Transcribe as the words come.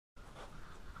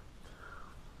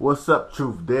What's up,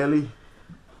 TRÜF Daily?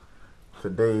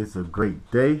 Today is a great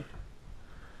day.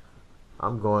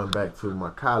 I'm going back to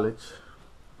my college.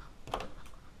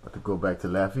 About to go back to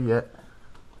Lafayette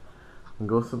and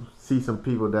go see some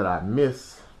people that I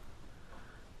miss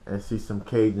and see some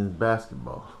Cajuns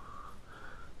basketball.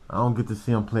 I don't get to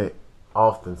see them play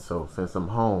often, so since I'm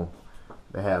home,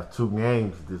 they have 2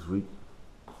 games this week.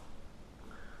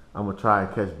 I'm gonna try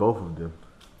and catch both of them,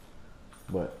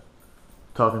 but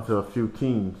talking to a few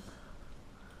teams,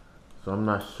 so I'm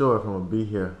not sure if I'm gonna be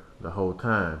here the whole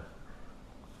time.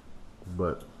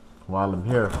 But while I'm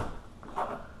here,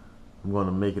 I'm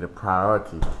gonna make it a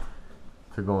priority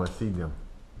to go and see them.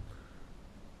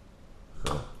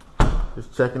 So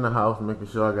just checking the house, making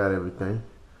sure I got everything,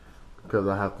 because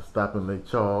I have to stop in Lake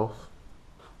Charles,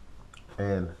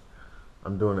 and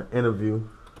I'm doing an interview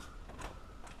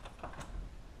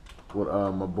with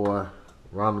my boy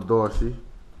Ronald Dorsey.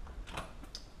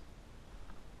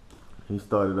 He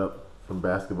started up some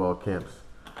basketball camps.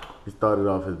 He started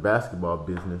off his basketball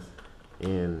business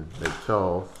in Lake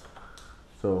Charles.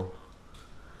 So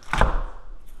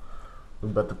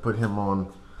we're about to put him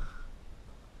on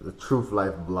the TRÜF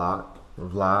Life vlog,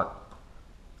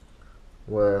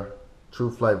 where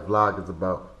TRÜF Life vlog is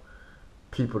about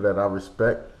people that I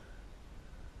respect,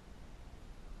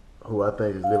 who I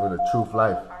think is living a TRÜF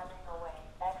life.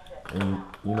 And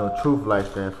you know, TRÜF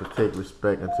Life stands for take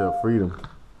respect until freedom.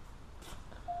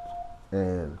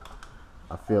 And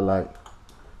I feel like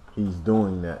he's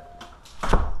doing that.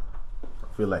 I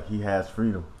feel like he has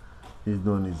freedom. He's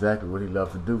doing exactly what he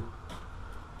loves to do.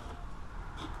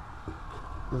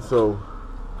 And so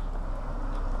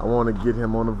I want to get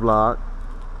him on the vlog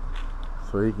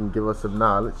so he can give us some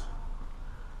knowledge,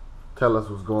 tell us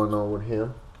what's going on with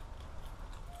him,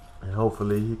 and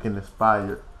hopefully he can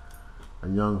inspire a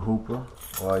young hooper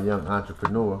or a young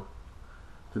entrepreneur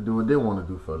to do what they want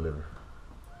to do for a living.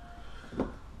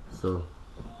 So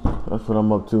that's what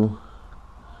I'm up to.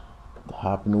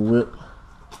 Hop in the whip.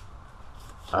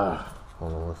 Hold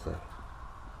on one second.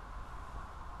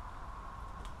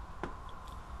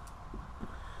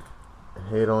 And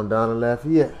head on down to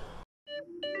Lafayette.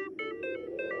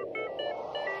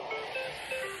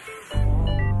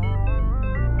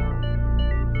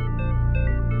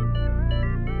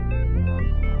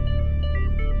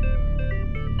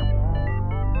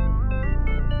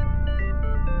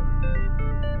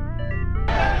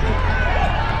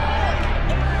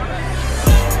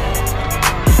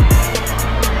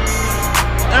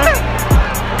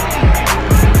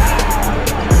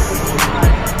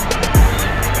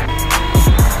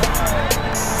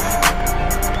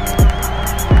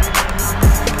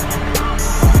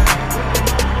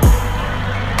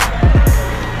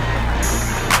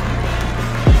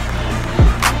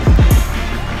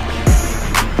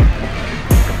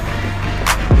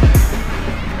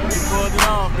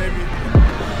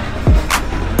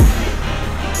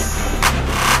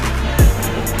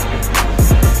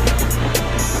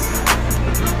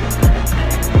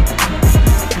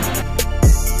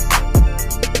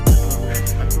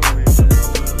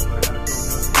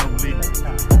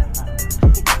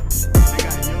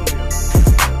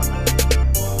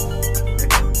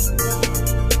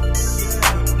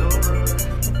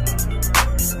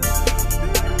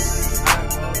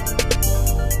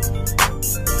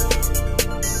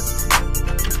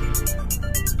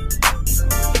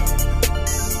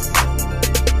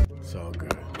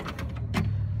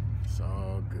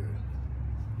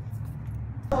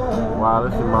 Wow,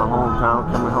 this is my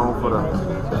hometown, coming home for the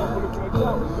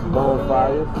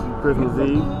bonfires, Christmas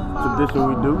Eve, tradition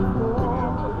we do.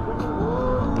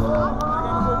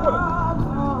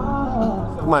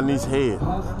 Look at my niece's head.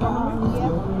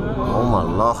 Oh my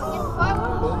Lord.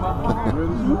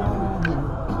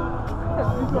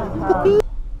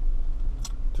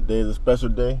 Today is a special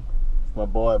day. It's my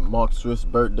boy Mark Swift's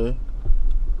birthday.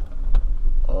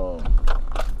 I'm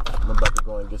about to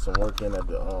go and get some work in at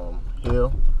the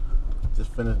Hill.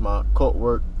 Just finished my court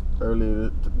work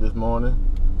earlier this morning,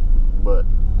 but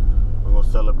we're gonna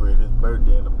celebrate his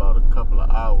birthday in about a couple of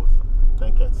hours. I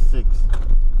think at 6.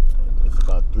 It's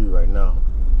about 3 right now,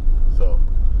 so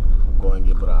I'm going to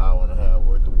get about an hour and a half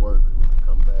worth of work.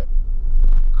 Come back,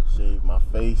 shave my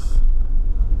face,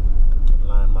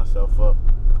 line myself up,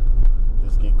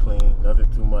 just get clean, nothing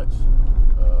too much.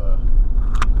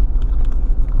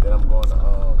 Then I'm going to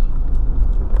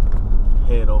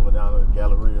head over down to the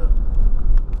Galleria,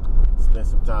 spend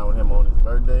some time with him on his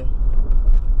birthday,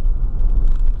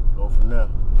 go from there.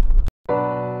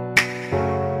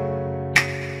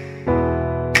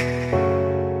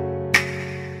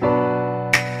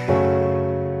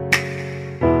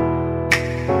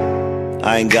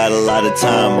 I ain't got a lot of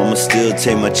time, I'ma still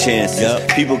take my chances.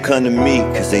 People come to me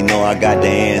cause they know I got the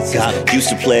answers. Used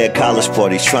to play at college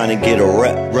parties trying to get a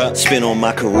rep. Spent on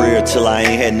my career till I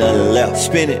ain't had nothing left.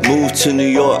 Spin it. Moved to New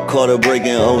York, caught a break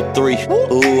in 03.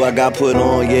 Ooh, I got put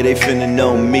on, yeah, they finna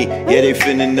know me. Yeah, they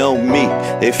finna know me.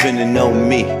 They finna know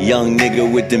me. Young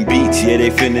nigga with them beats, yeah, they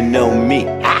finna know me.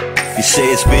 You say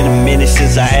it's been a minute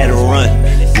since I had a run.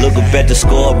 Look up at the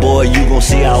scoreboard, you gon'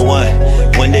 see I won.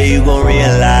 One day you gon'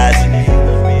 realize.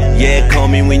 Yeah, call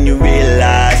me when you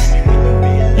realize.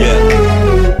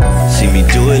 Yeah. See me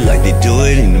do it like they do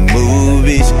it in the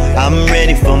movies. I'm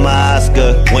ready for my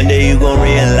Oscar. One day you gon'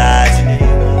 realize.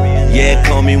 Yeah,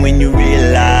 call me when you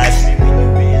realize.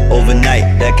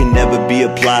 Overnight, that can never be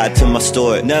applied to my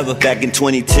story. Never. Back in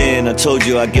 2010, I told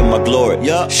you I'd get my glory.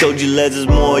 Showed you legends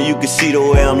more, you can see the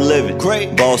way I'm living.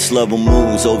 Great. Boss level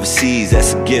moves overseas,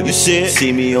 that's a given. You see it?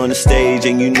 See me on the stage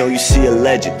and you know you see a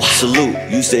legend. Wow. Salute.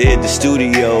 Used to hit the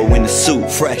studio in the suit.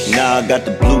 Fresh. Now I got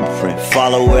the blueprint,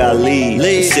 follow where I lead.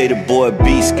 They say the boy a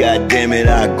beast, goddamn it,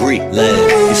 I agree.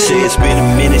 You say it's been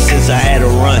a minute since I had a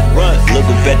run. Look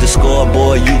up at the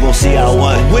scoreboard, you gon' see I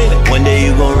won. One day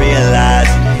you gon' realize.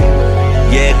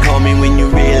 Yeah, call me when you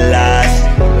realize.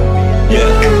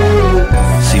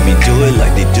 Yeah. See me do it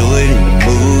like they do it in the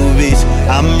movies.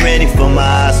 I'm ready for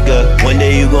my Oscar. One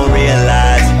day you gon'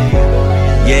 realize.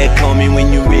 Yeah, call me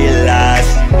when you realize.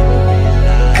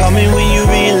 Call me when you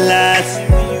realize.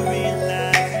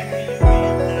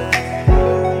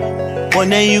 One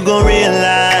day you gon'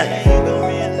 realize.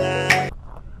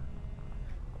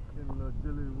 Getting a little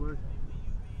dilly to work.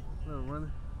 A little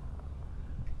running.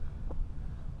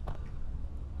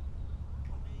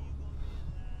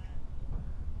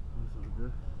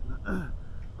 Good.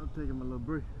 I'm taking my little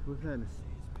break. What's happening?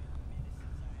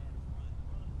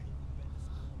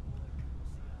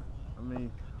 I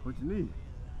mean, what you need?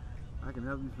 I can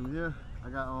help you from here. I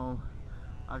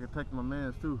can text my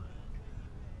mans too.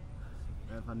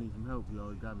 If I need some help, you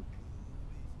always got me.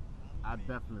 I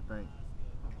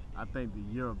think the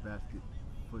Euro basket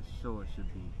for sure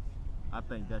should be. I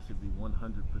think that should be 100%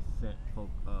 100%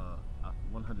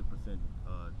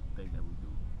 thing that we do.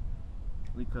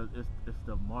 Because it's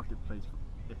the marketplace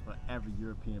for every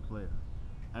European player,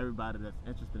 everybody that's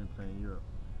interested in playing Europe.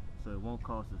 So it won't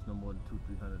cost us no more than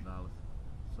 $200–300.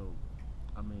 So,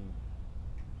 I mean,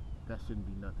 that shouldn't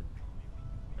be nothing.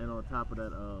 And on top of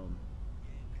that,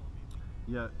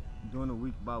 yeah, doing a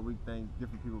week by week thing,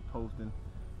 different people posting.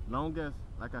 Long as,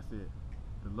 like I said,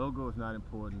 the logo is not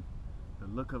important, the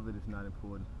look of it is not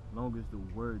important. Long as the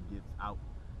word gets out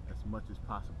as much as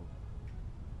possible.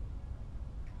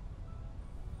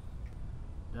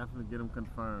 Definitely get them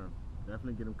confirmed.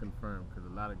 Definitely get them confirmed, because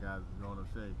a lot of guys is going to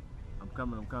say, I'm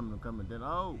coming. Then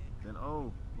oh.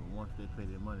 But once they pay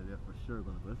their money, they're for sure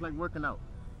going to go. It's like working out.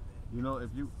 You know,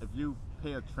 if you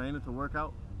pay a trainer to work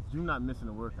out, you're not missing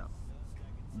a workout.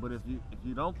 But if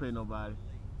you don't pay nobody,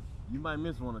 you might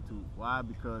miss one or two. Why?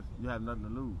 Because you have nothing to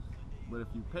lose. But if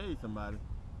you pay somebody,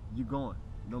 you're going,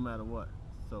 no matter what.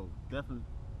 So definitely,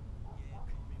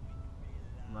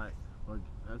 right? But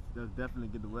let's definitely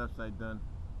get the website done.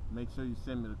 Make sure you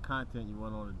send me the content you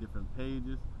want on the different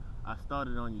pages. I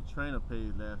started on your trainer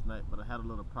page last night, but I had a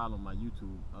little problem with my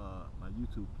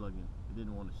YouTube plugin. It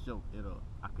didn't want to show it.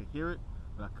 I could hear it,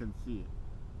 but I couldn't see it.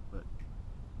 But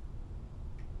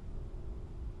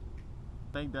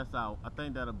I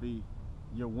think that'll be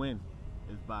your win,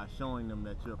 is by showing them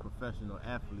that you're a professional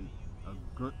athlete, a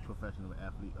good professional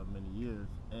athlete of many years,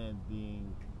 and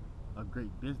being a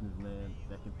great businessman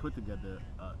that can put together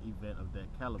an event of that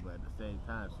caliber at the same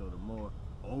time. So the more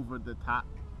over the top,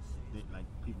 like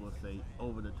people say,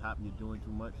 over the top, you're doing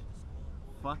too much.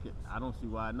 Fuck it, I don't see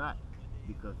why not,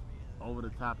 because over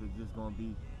the top is just gonna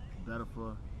be better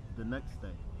for the next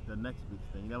thing, the next big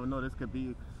thing. You never know, this could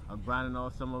be a grinding all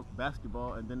summer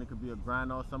basketball, and then it could be a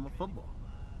grind all summer football.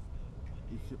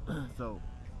 So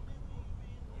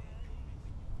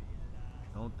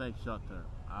don't think short term.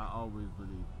 I always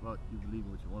believe, well, you believe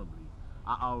in what you want to believe.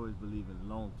 I always believe in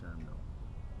long term though.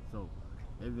 So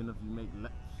even if you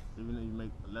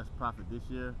make less profit this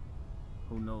year,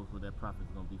 who knows what that profit is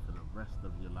going to be for the rest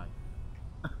of your life.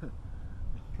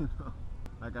 You know?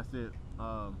 Like I said,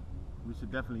 we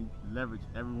should definitely leverage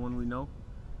everyone we know,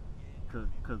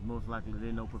 because most likely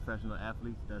they know professional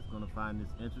athletes that's going to find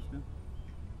this interesting.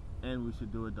 And we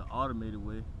should do it the automated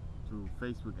way, through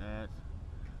Facebook ads,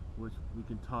 which we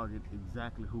can target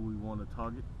exactly who we want to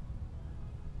target,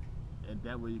 and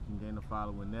that way you can gain a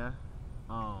following there.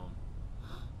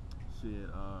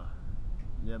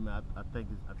 Yeah, man, I think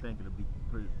it'll be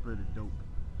pretty dope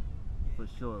for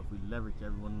sure if we leverage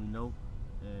everyone we know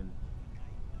and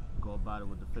go about it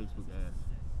with the Facebook ads.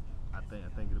 I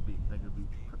think it'll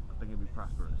be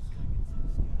prosperous.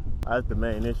 That's the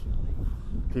main issue.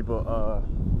 People,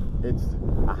 it's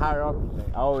a hierarchy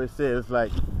thing. I always say it's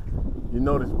like, you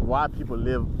notice why people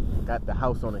got the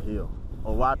house on a hill,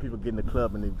 or why people get in the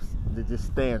club and they just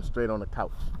stand straight on the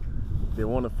couch. They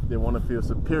want to feel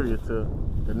superior to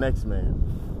the next man.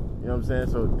 You know what I'm saying?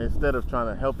 So instead of trying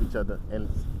to help each other and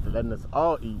letting us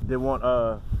all eat, they want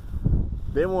to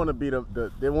be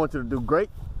they want you to do great,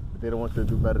 but they don't want you to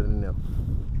do better than them.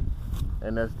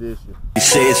 And that's the issue. You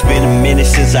say it's been a minute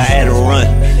since I had a run.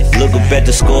 Look up at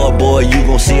the scoreboard, you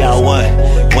gon' see I won.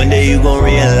 One day you gon'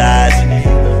 realize.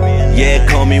 Yeah,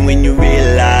 call me when you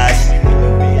realize.